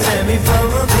सिंह मैं भी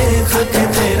पावा देख के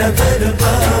तेरा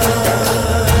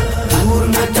दरबार दूर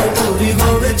में तो दूरी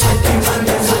होवे छठी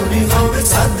मंजूरी होवे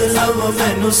सद लावा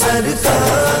मैनू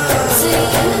सरकार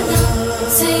सैयदा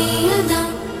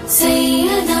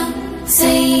सैयदा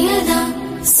सैयदा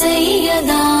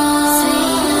सैयदा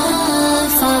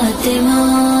फातिमा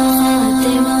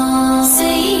फातिमा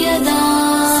सैयदा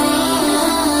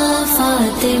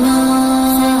फातिमा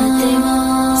फातिमा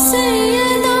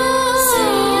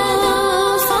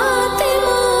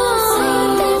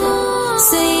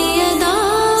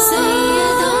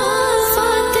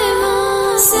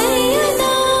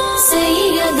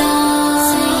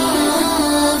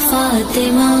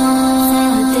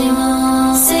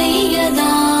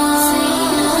सैयदा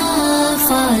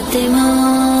फातिमा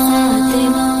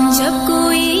जब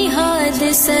कोई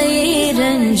हादसा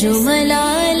रंजो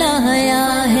मलाला आया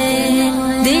है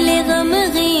दिल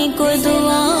गमगी को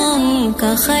दुआओं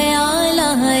का ख्याल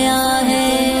आया है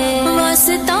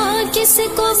वास्ता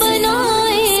किसको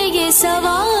बनाए ये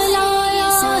सवाल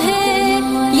आया है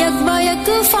यकबा यक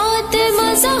फातिमा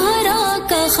ज़हरा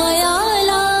का ख्याल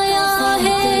आया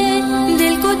है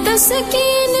दिल को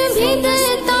तस्कीन भी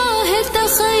देता है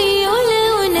तख़य्युल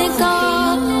उनका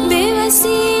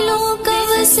बेवसीलों का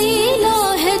वसीला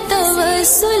है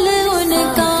तवस्सुल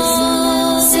उनका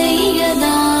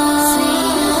सैयदा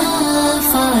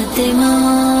फातिमा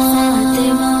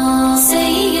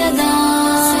सैयदा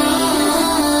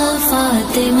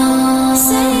फातिमा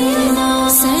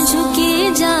सर झुके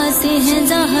जाते हैं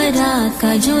ज़हरा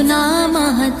का जो नाम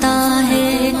आता है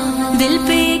दिल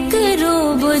पे एक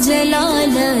रूब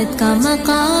जलालत का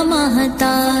मकाम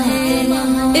आता है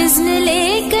इज़्न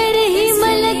लेकर ही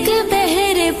मलक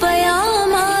बहर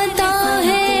पयाम आता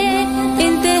है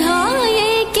इंतहा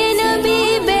ये कि नबी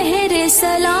बहर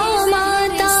सलाम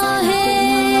आता है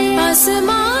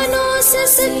आसमानों से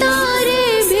सितारे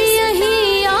भी यही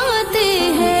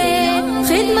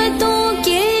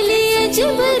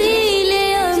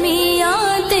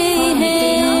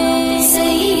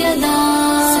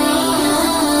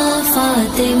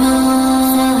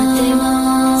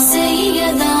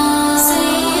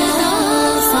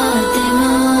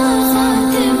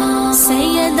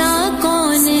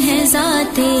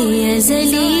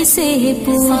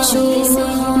पूछो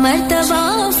मर्तबा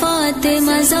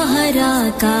फातिमा ज़हरा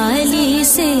का अली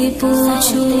से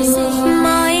पूछो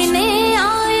मायने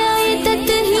आया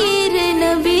तत्हीर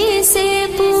नबी से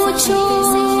पूछो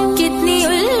कितनी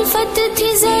उल्फत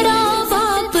थी जरा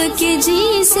बाप के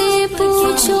जी से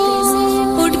पूछो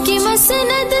उठ के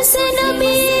मसनद से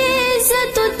नबी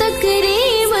इज्जत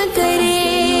तकरीम करे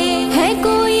है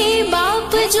कोई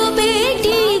बाप जो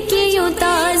बेटी की यूं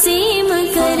ताज़ीम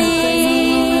करे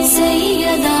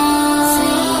सैयदा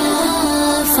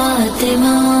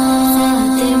फातिमा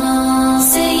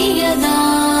सैयदा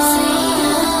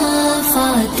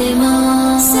फातिमा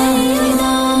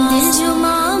दिल जो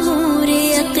मामूर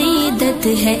अकीदत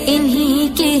है इन्हीं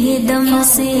के दम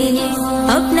से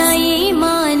अपना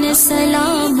ईमान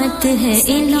सलामत है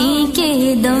इन्हीं के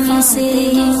दम से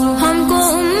हमको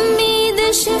उम्मीद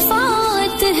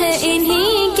शफाअत है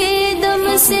इन्हीं के दम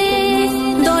से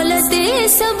दौलत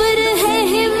सब्र है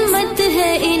हिम्मत है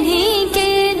इन्हीं के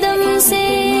दम से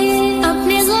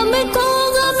अपने गम को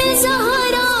गम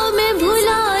ज़हरा में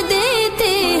भुला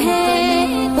देते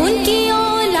हैं उनकी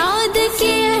औलाद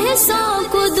के एहसान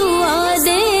को दुआ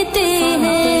देते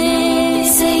हैं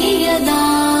सैयदा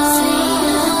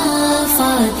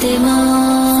फातिमा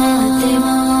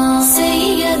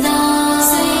सैयदा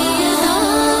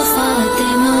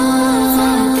फातिमा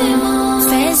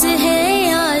फैज़ है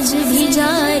आज भी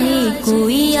जारी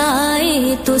कोई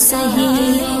आए तो सही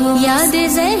याद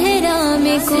ज़हरा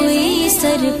में कोई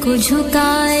सर को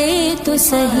झुकाए तो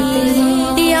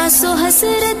सही या सो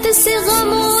हसरत से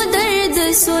गमो दर्द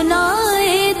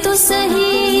सुनाए तो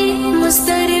सही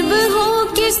मुस्तरब हो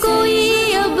के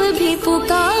कोई अब भी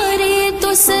पुकारे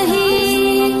तो सही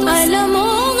अलमो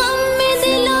गम में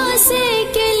दिलासे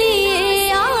के लिए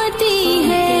आती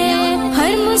है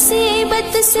हर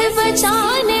मुसीबत से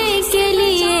बचाने के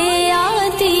लिए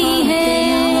आती है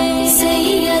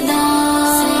सैयदा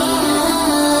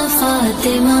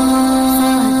फातिमा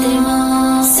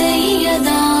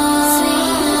सैयदा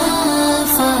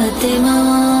फातिमा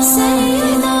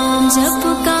जब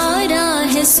पुकारा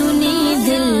है सुनी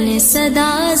दिल ने सदा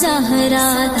ज़हरा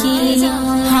की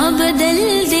हाँ बदल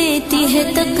देती है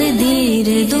तकदीर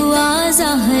दुआ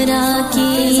ज़हरा की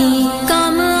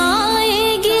काम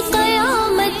आएगी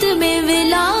क़यामत में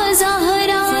विला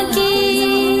ज़हरा की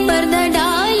पर्दा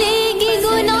डालेगी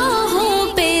गुनाहों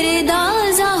पे रिदा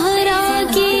ज़हरा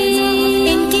की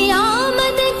इनकी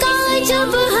आमद का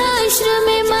जब हश्र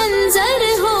में मंजर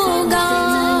होगा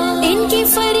इनकी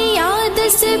फरियाद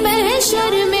से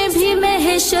महशर में भी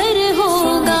महशर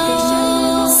होगा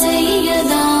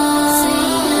सैयदा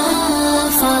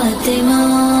फातिमा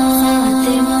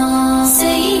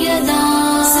सैयदा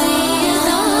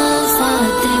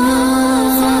फातिमा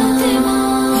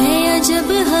है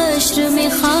अजब हश्र में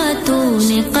खातून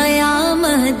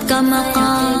क़यामत का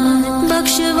मकाम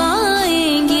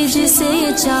बख्शवाएंगी जिसे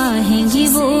चाहेंगी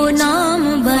वो नाम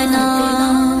बना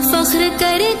फख्र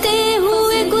करते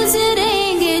हुए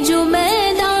गुजरेंगे जो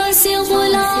मैदान से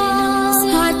गुलाम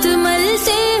हाथ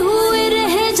मलते हुए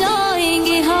रह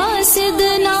जाएंगे हासिद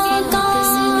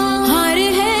नाकाम हार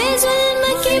है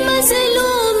जुल्म की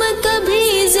मज़लूम कभी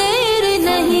ज़ेर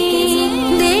नहीं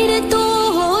देर तो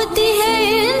होती है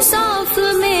इंसाफ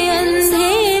में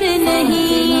अंधेर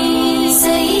नहीं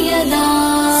सैयदा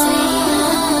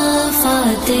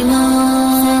फातिमा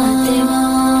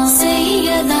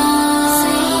सैयदा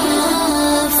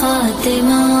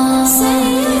फातिमा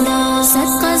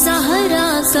सदका ज़हरा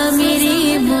का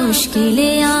मेरी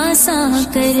मुश्किलें आसान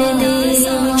कर दे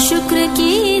शुक्र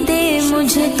की दे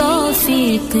मुझे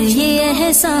तौफीक ये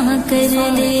एहसान कर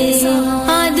दे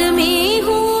आदमी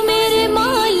हूँ मेरे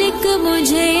मालिक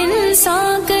मुझे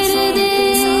इंसान कर दे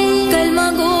कलमा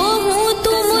गो हूँ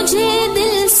तू मुझे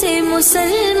दिल से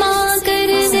मुसलमान कर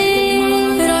दे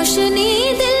रोशनी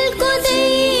दिल को दे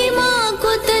ईमान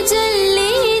को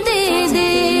तजल्ली दे दे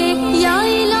या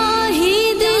इलाही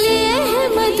दिल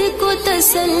अहमद को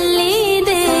तसल्ली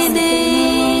दे दे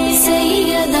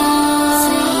Syeda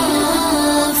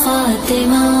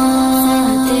Fatima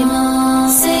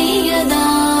Syeda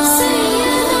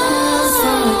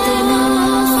Fatima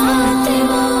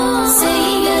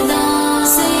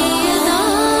Syeda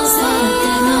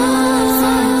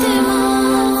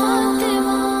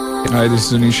Hi, this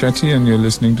is Anish Shetty and you're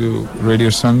listening to Radio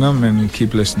Sangam and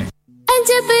keep listening.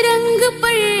 अजब रंग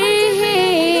पर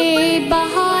है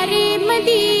बहारे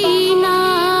मदीना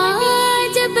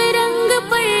अजब रंग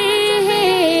पर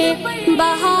है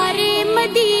बहारे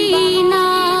मदीना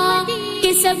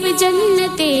के सब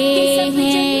जन्नते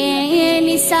हैं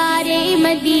निसारे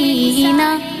मदीना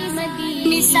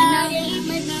निसारे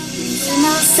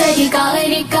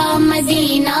सरकार का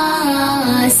मदीना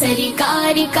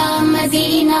सरकार का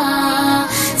मदीना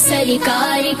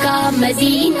सरकार का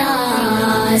मदीना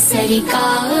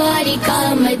सरकार का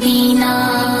मदीना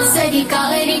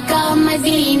सरकार का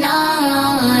मदीना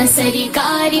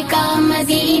सरकार का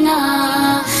मदीना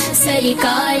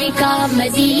सरकार का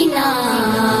मदीना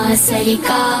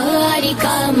सरकार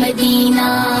का मदीना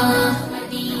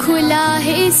खुला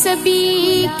है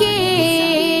सभी के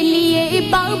लिए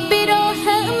बाब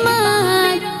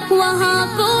रहमत वहाँ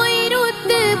कोई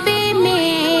रुतबे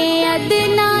में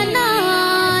अदना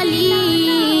नाली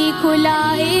खुला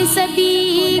है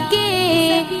सभी के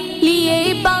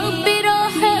लिए बाब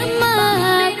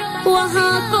रहमत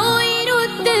वहाँ कोई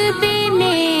रुतबे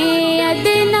में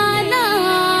अदना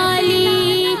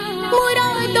नाली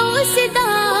मुरादों से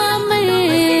दामन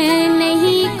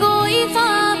नहीं कोई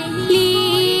खाली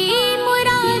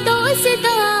मुरादों से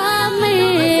दामन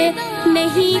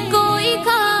नहीं कोई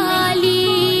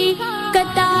खाली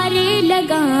कतारे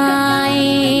लगाए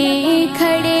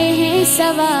खड़े हैं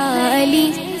सवाली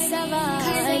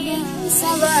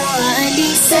सवाली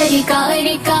सरकार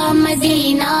का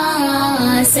मदीना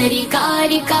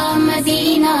सरकार का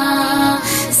मदीना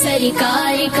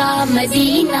सरकार का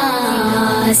मदीना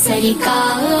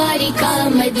सरकार का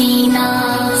मदीना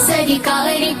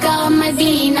सरकार का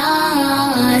मदीना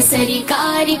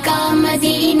सरकार का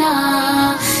मदीना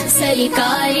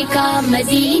सरकार का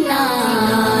मदीना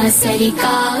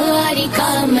सरकार का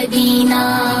मदीना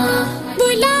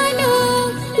बुला लो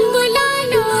बुला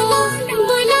लो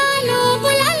बुला लो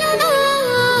बुला लो ना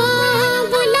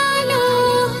बुला लो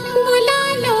बुला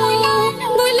लो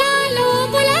बुला लो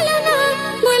बुला लो ना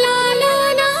बुला लो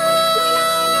ना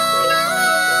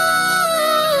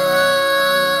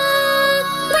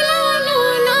बुला लो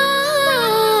ना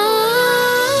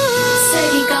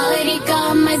सरकार का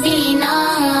मदीना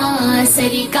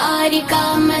सरकार का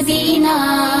मदीना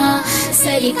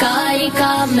सरकार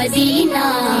का मदीना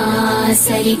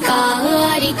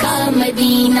सरकार का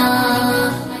मदीना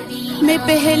मैं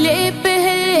पहले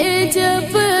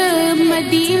जब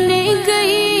मदीने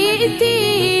गई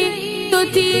थी तो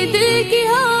थी दिल की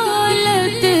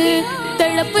हालत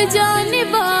तड़प जाने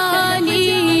वाली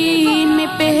मैं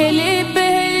पहले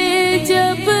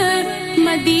जब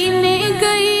मदीने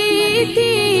गई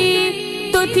थी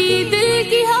तो थी दिल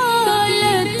की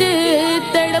हालत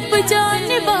तड़प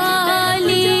जाने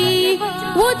वाली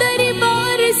वो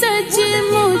दरबार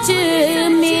सचमुच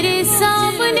मेरे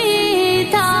सामने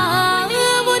था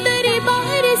वो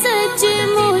दरबार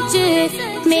सचमुच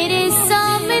मेरे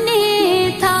सामने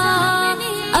था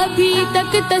अभी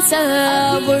तक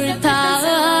तसव्वुर था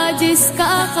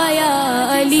जिसका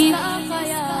ख्याली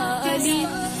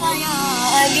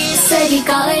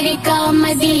सरकार का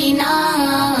मदीना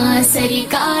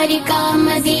सरकार का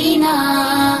मदीना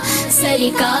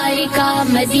सरकार का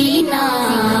मदीना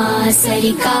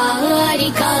सरकार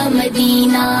का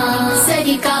मदीना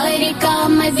सरकार का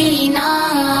मदीना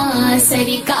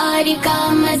सरकार का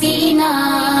मदीना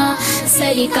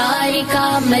सरकार का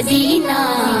मदीना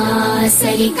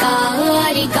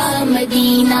सरकार का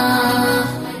मदीना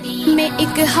मैं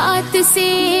एक हाथ से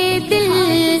दिल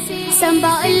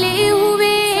संभाले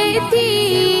हुए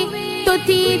थी तो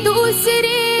थी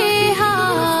दूसरे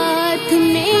हाथ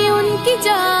में उनकी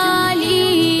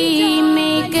जाली मैं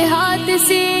एक हाथ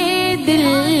से दिल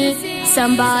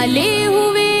संभाले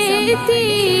हुए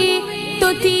थी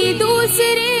तो थी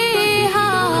दूसरे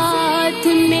हाथ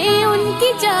में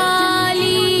उनकी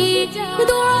जाली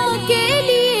दुआ के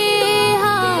लिए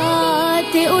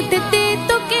हाथ उठते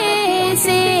तो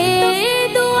कैसे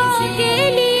दुआ के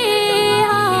लिए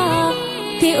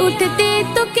हाथ उठते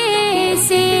तो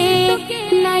कैसे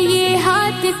ना ये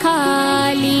हाथ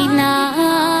खाली ना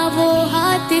वो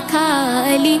हाथ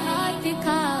खाली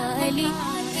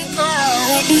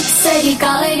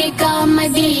सरकार का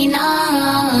मदीना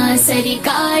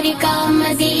सरकार का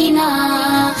मदीना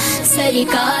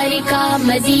सरकार का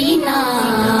मदीना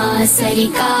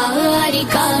सरकार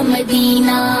का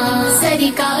मदीना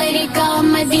सरकार का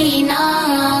मदीना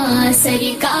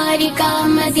सरकार का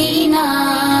मदीना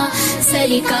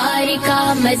सरकार का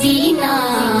मदीना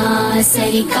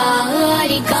सरकार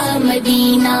का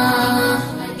मदीना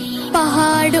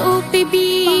पहाड़ों पे भी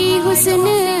हुस्न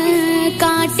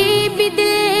कांटे भी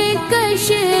दिलकश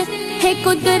है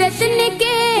कुदरत ने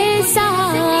कैसा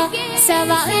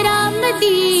सवारा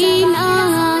मदीना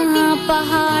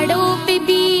पहाड़ों पे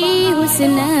भी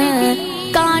हुस्न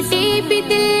कांटे भी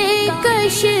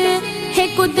दिलकश है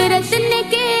कुदरत ने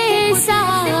कैसा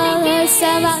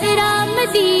सवारा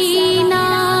मदीना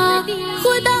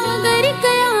खुदा अगर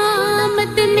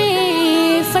कयामत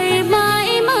में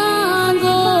फरमाए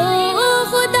मांगो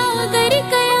खुदा अगर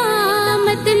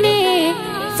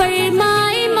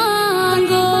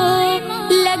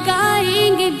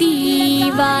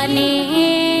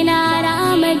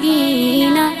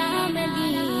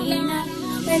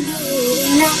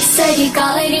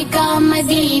सरकार का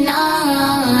मदीना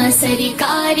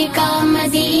सरकार का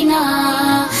मदीना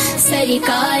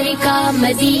सरकार का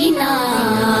मदीना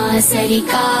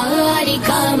सरकार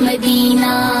का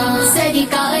मदीना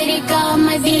सरकार का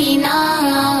मदीना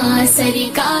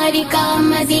सरकार का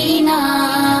मदीना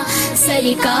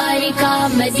सरकार का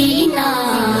मदीना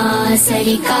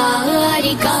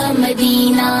सरकार का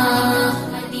मदीना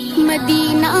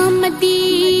मदीना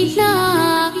मदीना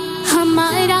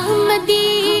हमारा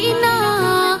मदीना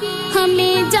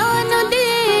हमें जानो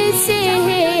दिल से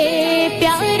है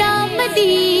प्यारा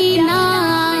मदीना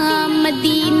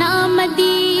मदीना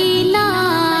मदीना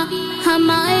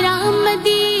हमारा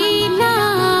मदीना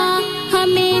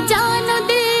हमें जानो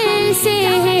दिल से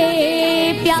है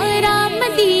प्यारा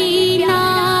मदीना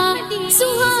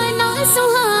सुहाना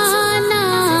सुहाना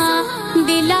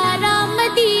दिलारा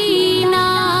मदीना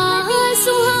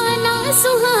सुहाना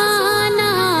सुहाना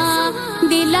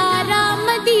दिलारा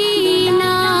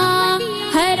मदीना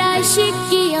हर आशिक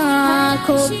की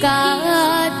आँखों का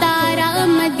तारा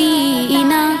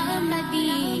मदीना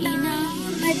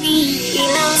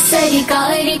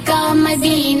सरकार का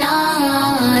मदीना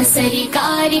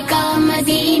सरकार का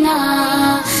मदीना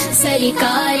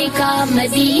सरकार का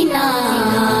मदीना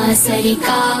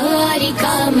सरकार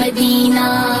का मदीना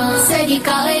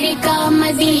सरकार का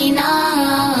मदीना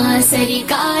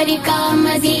सरकार का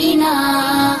मदीना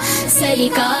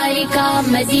सरकार का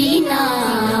मदीना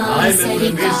Hi, मैं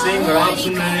रणवीर सिंह और आप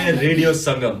सुन रहे हैं radio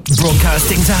Sangam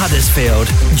Broadcasting to Huddersfield,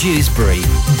 Dewsbury,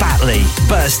 Batley,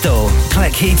 Birstall,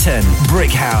 Cleckheaton,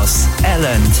 Brickhouse,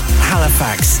 Elland,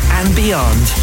 Halifax and beyond.